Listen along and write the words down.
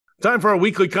Time for our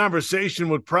weekly conversation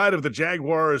with pride of the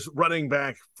Jaguars running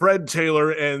back Fred Taylor.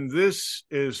 And this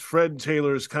is Fred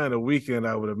Taylor's kind of weekend,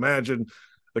 I would imagine.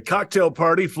 The cocktail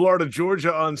party, Florida,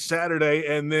 Georgia on Saturday,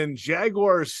 and then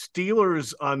Jaguars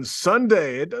Steelers on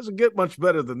Sunday. It doesn't get much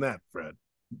better than that, Fred.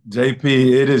 JP,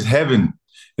 it is heaven.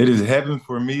 It is heaven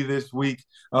for me this week.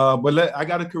 I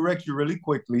got to correct you really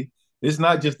quickly. It's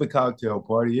not just the cocktail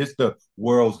party, it's the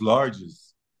world's largest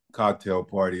cocktail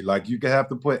party. Like you have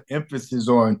to put emphasis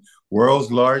on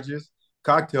world's largest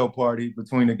cocktail party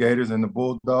between the Gators and the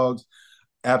Bulldogs.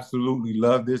 Absolutely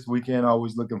love this weekend.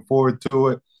 Always looking forward to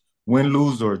it. Win,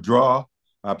 lose, or draw.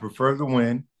 I prefer the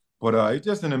win. But it's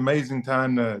just an amazing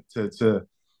time to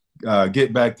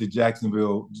get back to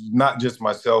Jacksonville. Not just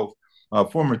myself,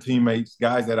 former teammates,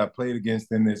 guys that I played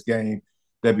against in this game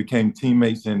that became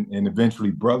teammates and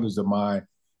eventually brothers of mine.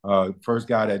 First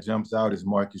guy that jumps out is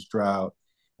Marcus Stroud,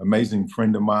 amazing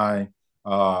friend of mine.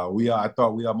 I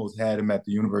thought we almost had him at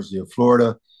the University of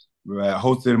Florida. I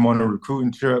hosted him on a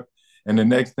recruiting trip. And the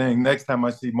next time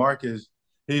I see Marcus,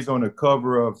 he's on the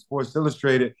cover of Sports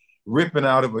Illustrated ripping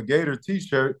out of a Gator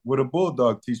t-shirt with a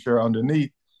Bulldog t-shirt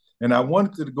underneath. And I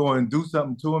wanted to go and do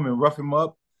something to him and rough him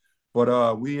up.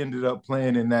 But we ended up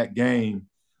playing in that game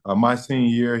my senior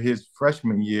year, his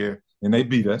freshman year, and they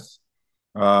beat us.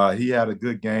 He had a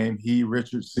good game. He,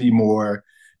 Richard Seymour,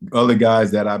 other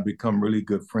guys that I've become really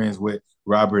good friends with,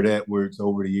 Robert Edwards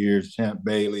over the years, Champ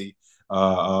Bailey,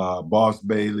 Boss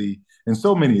Bailey, and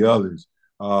so many others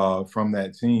from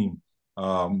that team.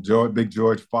 Big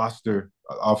George Foster,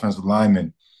 offensive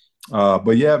lineman.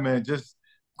 But yeah, man, just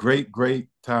great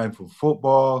time for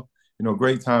football.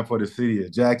 Great time for the city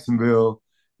of Jacksonville.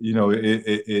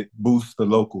 It boosts the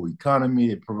local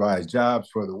economy. It provides jobs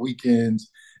for the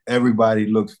weekends. Everybody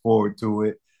looks forward to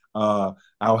it.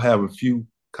 I'll have a few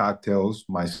cocktails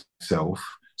myself,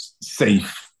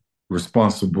 safe,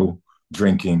 responsible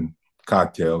drinking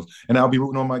cocktails. And I'll be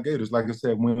rooting on my Gators. Like I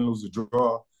said, win, lose, or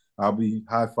draw, I'll be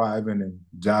high-fiving and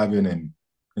jiving and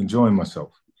enjoying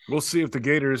myself. We'll see if the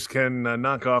Gators can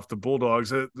knock off the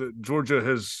Bulldogs. Georgia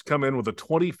has come in with a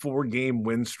 24-game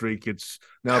win streak. It's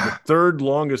now the third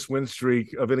longest win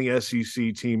streak of any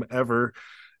SEC team ever.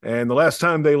 And the last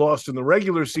time they lost in the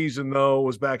regular season, though,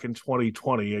 was back in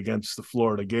 2020 against the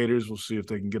Florida Gators. We'll see if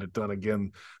they can get it done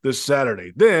again this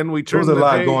Saturday. Then we turn. There was a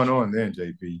lot going on then,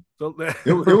 JP.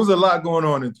 It was a lot going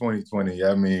on in 2020.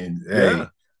 I mean, hey,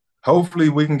 hopefully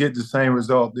we can get the same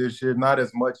result this year. Not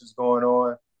as much is going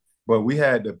on, but we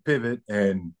had to pivot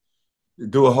and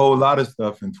do a whole lot of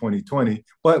stuff in 2020.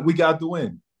 But we got the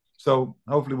win, so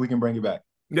hopefully we can bring it back.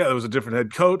 Yeah, there was a different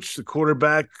head coach. The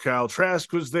quarterback, Kyle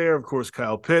Trask, was there. Of course,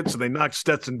 Kyle Pitts. And they knocked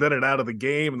Stetson Bennett out of the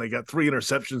game, and they got 3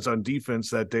 interceptions on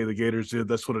defense that day, the Gators did.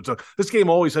 That's what it took. This game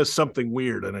always has something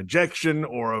weird, an ejection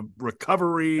or a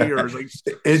recovery. Or like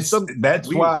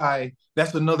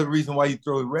that's another reason why you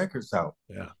throw the records out.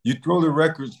 Yeah. You throw the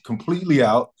records completely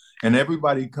out, and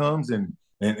everybody comes and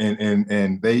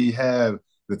they have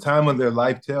the time of their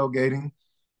life tailgating,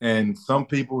 and some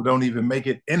people don't even make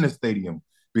it in the stadium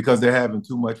because they're having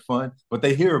too much fun, but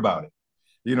they hear about it.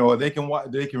 They can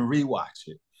rewatch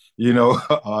it.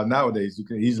 Nowadays you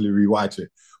can easily rewatch it.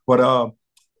 But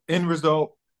end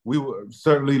result, we would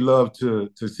certainly love to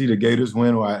see the Gators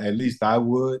win, or at least I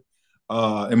would.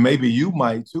 And maybe you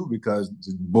might too, because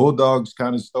the Bulldogs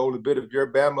kind of stole a bit of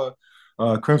your Bama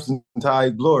Crimson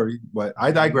Tide glory. But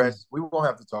I digress. We won't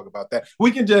have to talk about that.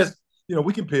 We can just,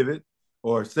 we can pivot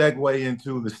or segue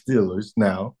into the Steelers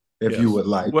now, if you would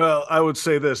like. Well, I would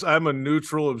say this. I'm a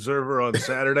neutral observer on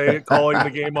Saturday, calling the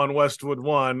game on Westwood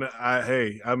One.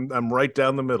 I'm right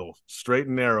down the middle, straight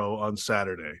and narrow on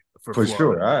Saturday. For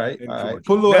sure. All right.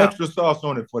 Put a little extra sauce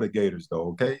on it for the Gators, though,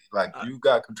 okay? Like, you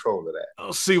got control of that.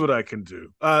 I'll see what I can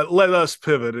do. Let us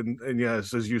pivot, and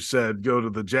yes, as you said, go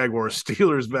to the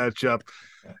Jaguars-Steelers matchup.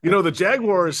 The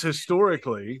Jaguars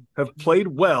historically have played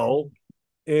well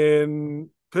in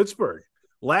Pittsburgh.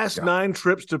 Last 9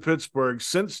 trips to Pittsburgh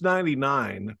since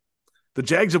 99, the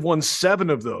Jags have won 7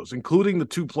 of those, including the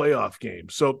 2 playoff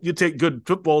games. So you take good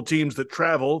football teams that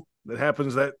travel. It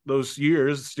happens that those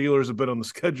years, the Steelers have been on the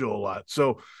schedule a lot.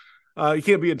 So you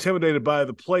can't be intimidated by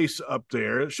the place up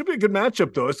there. It should be a good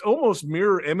matchup, though. It's almost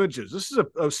mirror images. This is a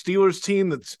Steelers team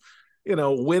that's,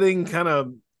 winning kind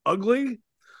of ugly.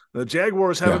 The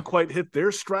Jaguars haven't quite hit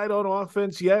their stride on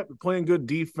offense yet, but playing good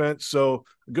defense. So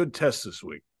a good test this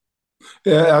week.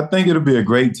 Yeah, I think it'll be a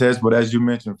great test, but as you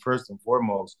mentioned, first and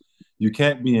foremost, you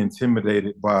can't be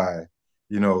intimidated by,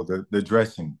 the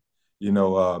dressing.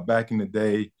 Back in the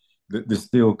day, the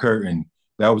steel curtain,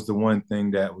 that was the one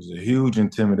thing that was a huge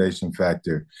intimidation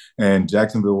factor. And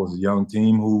Jacksonville was a young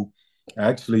team who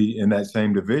actually in that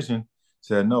same division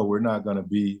said, no, we're not going to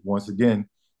be, once again,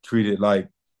 treated like,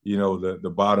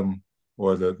 the bottom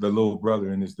or the little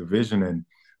brother in this division. And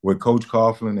with Coach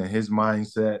Coughlin and his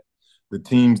mindset, the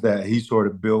teams that he sort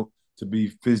of built to be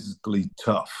physically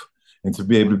tough and to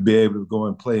be able to go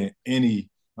and play in any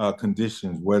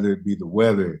conditions, whether it be the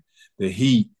weather, the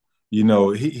heat,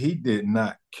 he did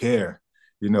not care.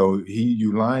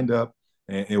 You lined up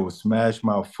and it was smash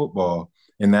mouth football,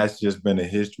 and that's just been a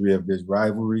history of this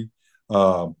rivalry.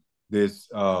 This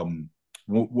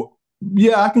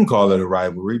yeah, I can call it a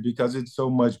rivalry because it's so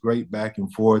much great back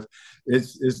and forth.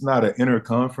 It's not an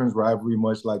interconference rivalry,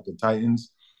 much like the Titans,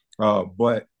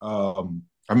 but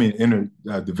I mean inter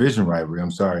division rivalry. I'm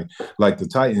sorry, like the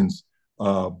Titans,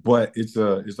 but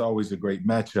it's always a great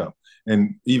matchup.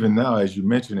 And even now, as you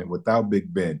mentioned it, without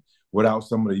Big Ben, without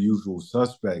some of the usual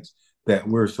suspects that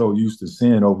we're so used to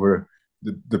seeing over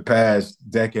the past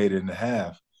decade and a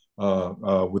half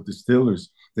with the Steelers,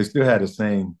 they still had the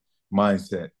same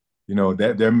mindset.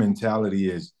 That their mentality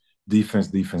is defense,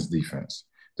 defense, defense.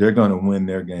 They're going to win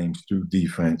their games through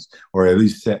defense, or at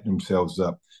least set themselves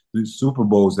up. The Super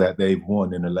Bowls that they've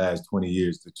won in the last 20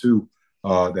 years, the two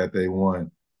that they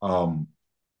won,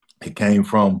 it came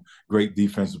from great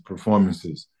defensive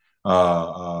performances.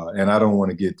 And I don't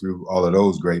want to get through all of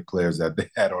those great players that they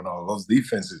had on all those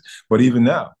defenses. But even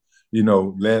now,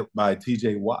 led by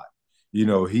TJ Watt,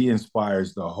 he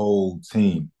inspires the whole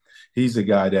team. He's a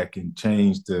guy that can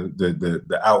change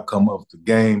the outcome of the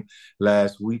game.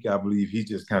 Last week, I believe he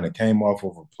just kind of came off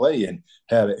of a play and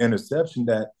had an interception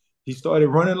that he started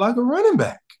running like a running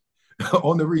back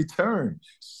on the return.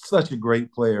 Such a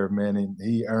great player, man, and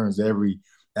he earns every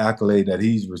accolade that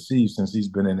he's received since he's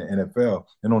been in the NFL.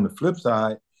 And on the flip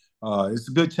side, it's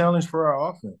a good challenge for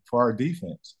our offense, for our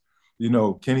defense.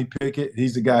 Kenny Pickett,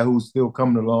 he's a guy who's still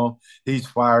coming along. He's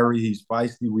fiery, he's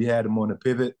feisty. We had him on the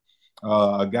pivot,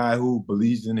 a guy who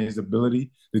believes in his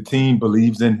ability. The team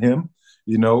believes in him.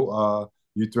 You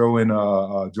throw in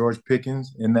George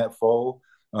Pickens in that fold,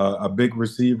 a big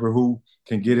receiver who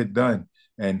can get it done.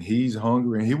 And he's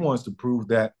hungry and he wants to prove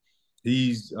that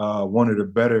he's one of the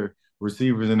better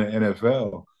receivers in the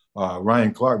NFL.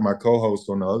 Ryan Clark, my co-host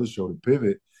on the other show, The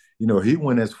Pivot, he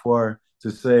went as far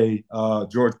to say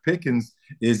George Pickens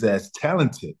is as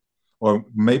talented or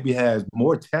maybe has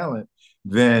more talent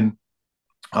than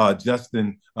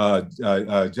Justin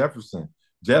Jefferson,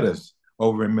 Jettis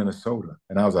over in Minnesota.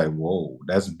 And I was like, whoa,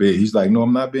 that's big. He's like, no,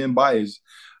 I'm not being biased.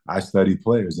 I study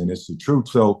players, and it's the truth.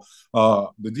 So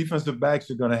the defensive backs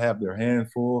are going to have their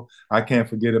hand full. I can't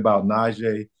forget about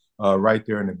Najee right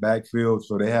there in the backfield.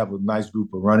 So they have a nice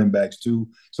group of running backs too.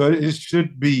 So it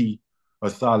should be a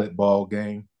solid ball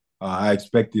game. I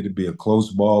expect it to be a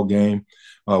close ball game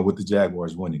with the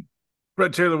Jaguars winning.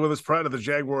 Fred Taylor with us, pride of the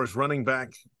Jaguars running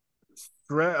back.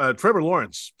 Trevor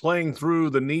Lawrence playing through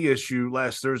the knee issue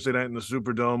last Thursday night in the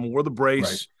Superdome, wore the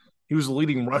brace. Right. He was the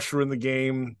leading rusher in the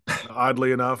game,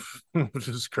 oddly enough, which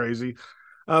is crazy.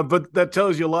 But that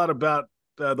tells you a lot about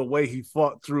the way he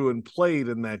fought through and played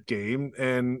in that game.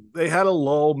 And they had a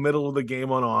lull middle of the game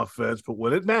on offense, but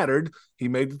when it mattered, he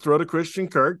made the throw to Christian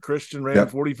Kirk. Christian ran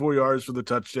 44 yards for the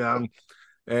touchdown,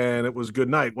 and it was good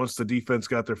night once the defense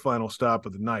got their final stop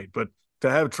of the night. But to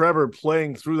have Trevor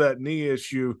playing through that knee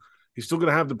issue, he's still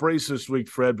going to have the brace this week,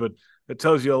 Fred, but it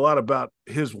tells you a lot about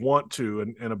his want to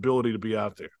and ability to be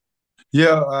out there.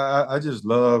 Yeah, I just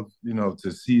love,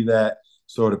 to see that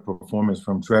sort of performance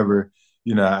from Trevor.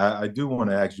 I do want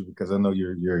to ask you because I know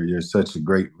you're such a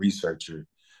great researcher.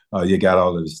 You got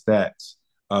all of the stats.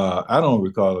 I don't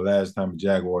recall the last time a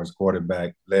Jaguars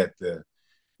quarterback led the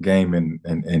game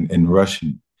in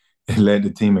rushing. It led the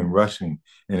team in rushing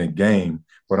in a game,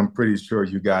 but I'm pretty sure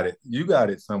you got it. You got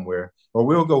it somewhere, or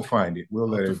we'll go find it. We'll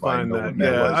let everybody know when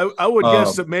that was. I would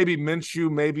guess that maybe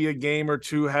Minshew, maybe a game or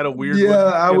two had a weird. Yeah,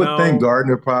 one, I would think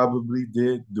Gardner probably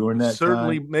did during that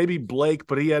certainly time. Maybe Blake,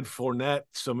 but he had Fournette,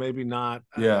 so maybe not.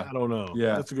 Yeah, I don't know.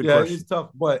 Yeah, that's a good question. It's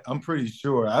tough, but I'm pretty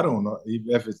sure. I don't know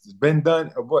if it's been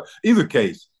done, but either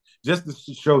case, just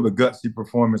to show the gutsy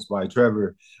performance by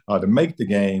Trevor to make the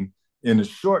game in a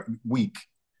short week.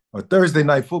 A Thursday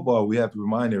night football, we have to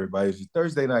remind everybody, it's a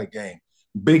Thursday night game.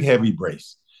 Big, heavy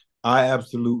brace. I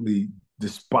absolutely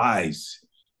despise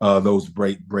those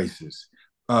braces.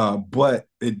 But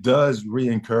it does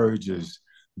re-encourages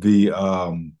the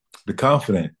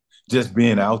confident just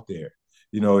being out there.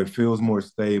 It feels more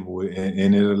stable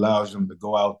and it allows them to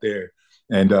go out there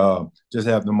and just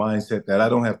have the mindset that I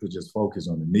don't have to just focus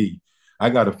on the knee.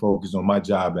 I got to focus on my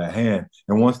job at hand.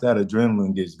 And once that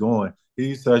adrenaline gets going,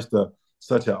 he's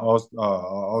such an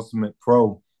ultimate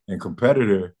pro and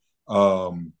competitor.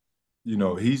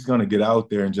 He's going to get out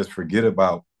there and just forget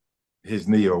about his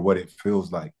knee or what it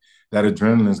feels like. That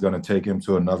adrenaline is going to take him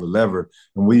to another level.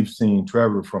 And we've seen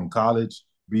Trevor from college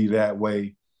be that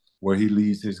way, where he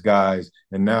leads his guys,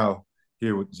 and now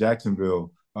here with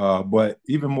Jacksonville. But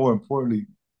even more importantly,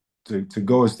 to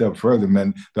go a step further,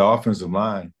 man, the offensive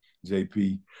line,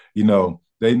 JP,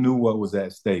 they knew what was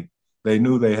at stake. They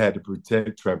knew they had to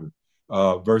protect Trevor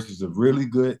versus a really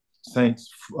good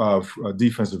Saints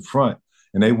defensive front.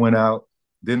 And they went out,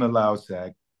 didn't allow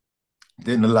sack,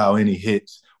 didn't allow any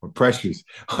hits or pressures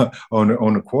on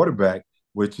the quarterback,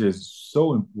 which is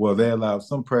so well. They allowed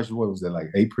some pressure. What was that, like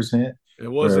 8%? It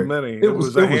wasn't Where many. it It was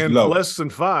was a it was hand low. less than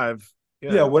five.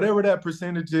 Yeah, Yeah. whatever that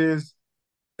percentage is,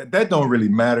 that don't really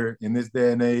matter in this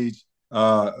day and age.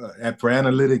 For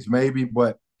analytics, maybe,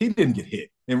 but he didn't get hit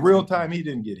in real time. He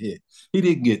didn't get hit. He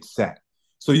didn't get sacked.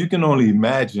 So you can only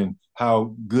imagine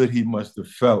how good he must have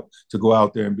felt to go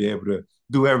out there and be able to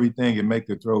do everything and make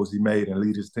the throws he made and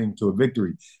lead his team to a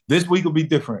victory. This week will be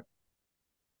different.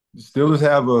 The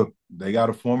Steelers they got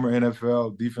a former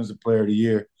NFL Defensive Player of the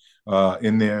Year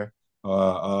in there,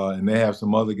 and they have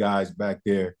some other guys back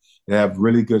there. They have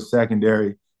really good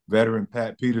secondary. Veteran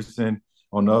Pat Peterson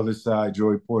on the other side,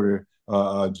 Joey Porter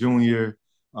Jr.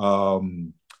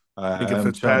 Minka I'm trying to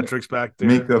Fitzpatrick's back there.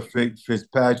 Minka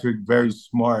Fitzpatrick, very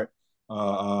smart,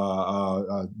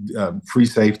 free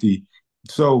safety.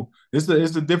 So it's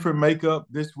a different makeup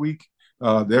this week.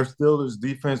 Their Steelers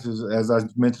defense is, as I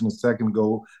mentioned a second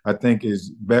ago, I think is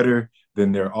better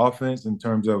than their offense in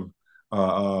terms of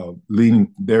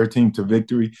leading their team to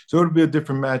victory. So it'll be a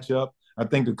different matchup. I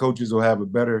think the coaches will have a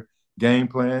better game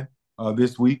plan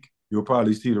this week. You'll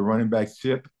probably see the running back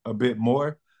ship a bit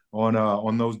more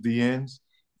on those DNs,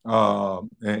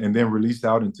 and then release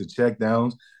out into check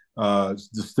downs. The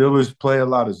Steelers play a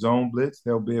lot of zone blitz.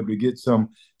 They'll be able to get some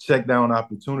check down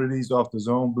opportunities off the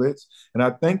zone blitz. And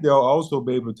I think they'll also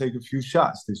be able to take a few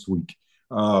shots this week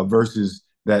versus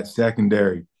that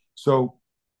secondary. So,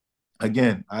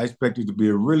 again, I expect it to be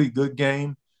a really good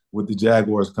game with the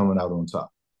Jaguars coming out on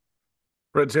top.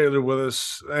 Fred Taylor with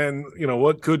us. And,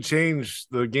 what could change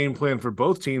the game plan for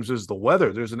both teams is the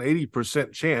weather. There's an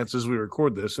 80% chance, as we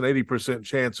record this, an 80%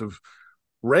 chance of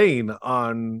rain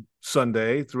on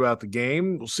Sunday throughout the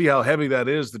game. We'll see how heavy that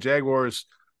is. The Jaguars,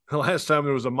 the last time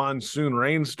there was a monsoon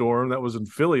rainstorm, that was in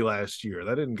Philly last year.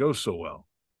 That didn't go so well.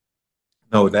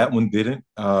 No, that one didn't.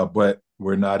 But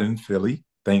we're not in Philly,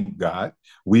 thank God.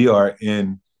 We are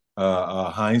in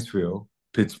Hinesville,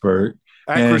 Pittsburgh,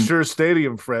 and Acrisure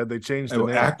Stadium, Fred. They changed the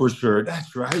name. Acrisure.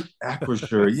 That's right,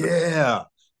 Acrisure. Yeah,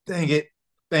 dang it,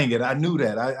 dang it. I knew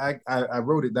that. I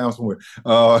wrote it down somewhere.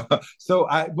 But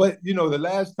the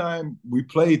last time we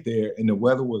played there and the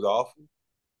weather was awful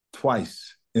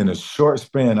twice in a short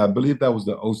span. I believe that was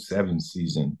the '07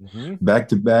 season. Mm-hmm. Back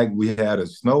to back, we had a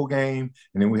snow game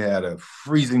and then we had a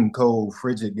freezing cold,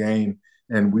 frigid game.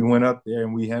 And we went up there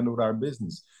and we handled our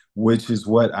business, which is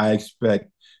what I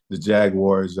expect the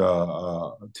Jaguars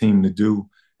team to do.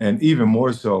 And even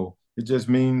more so, it just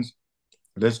means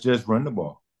let's just run the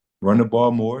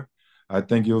ball more. I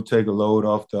think you'll take a load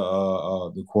off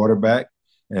the quarterback,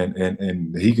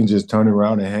 and he can just turn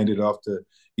around and hand it off to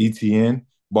ETN.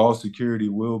 Ball security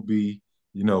will be,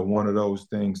 one of those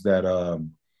things that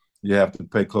you have to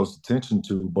pay close attention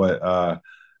to. But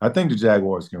I think the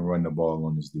Jaguars can run the ball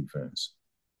on this defense.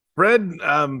 Fred,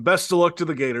 best of luck to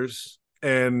the Gators,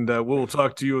 and we'll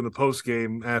talk to you in the post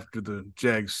game after the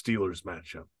Jags Steelers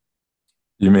matchup.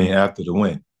 You mean after the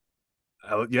win?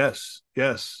 Yes.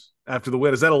 After the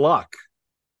win, is that a lock?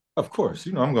 Of course,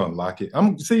 I'm going to lock it.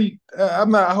 I'm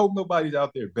not. I hope nobody's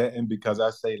out there betting because I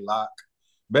say lock.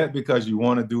 Bet because you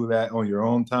want to do that on your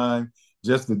own time.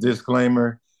 Just a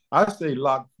disclaimer: I say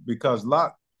lock because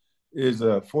lock is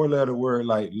a four-letter word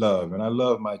like love, and I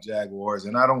love my Jaguars,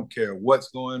 and I don't care what's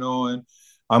going on.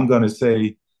 I'm going to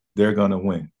say they're going to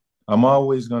win. I'm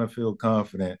always going to feel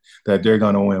confident that they're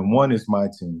going to win. One, it's my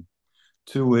team.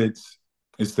 Two, it's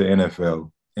the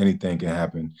NFL. Anything can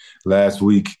happen. Last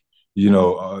week,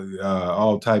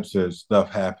 all types of stuff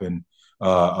happened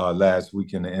last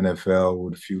week in the NFL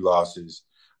with a few losses.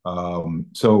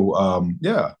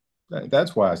 Yeah,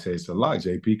 that's why I say it's a lock,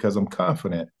 JP, because I'm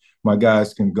confident my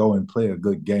guys can go and play a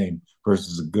good game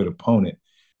versus a good opponent.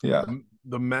 Yeah.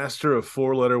 The master of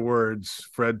four-letter words,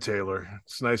 Fred Taylor.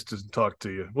 It's nice to talk to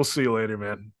you. We'll see you later,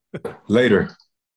 man. Later.